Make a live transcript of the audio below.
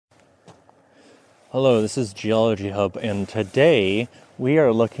Hello, this is Geology Hub, and today we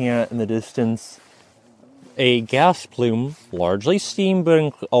are looking at in the distance a gas plume, largely steam,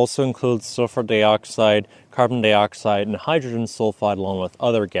 but also includes sulfur dioxide, carbon dioxide, and hydrogen sulfide, along with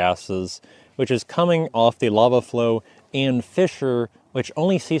other gases, which is coming off the lava flow and fissure, which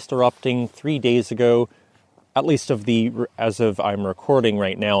only ceased erupting 3 days ago, at least as of I'm recording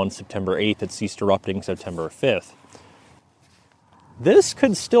right now on September 8th. It ceased erupting September 5th. This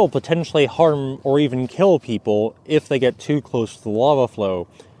could still potentially harm or even kill people if they get too close to the lava flow.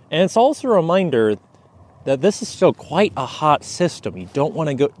 And it's also a reminder that this is still quite a hot system. You don't want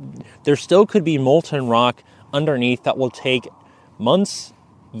to go... There still could be molten rock underneath that will take months,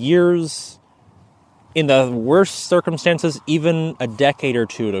 years, in the worst circumstances, even a decade or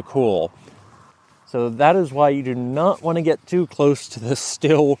two to cool. So that is why you do not want to get too close to the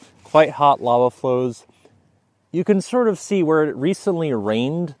still quite hot lava flows. You can sort of see where it recently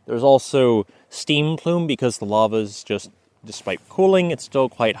rained. There's also steam plume because the lava is despite cooling, it's still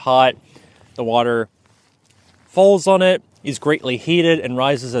quite hot. The water falls on it, is greatly heated, and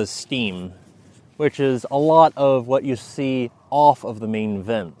rises as steam, which is a lot of what you see off of the main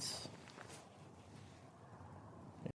vents.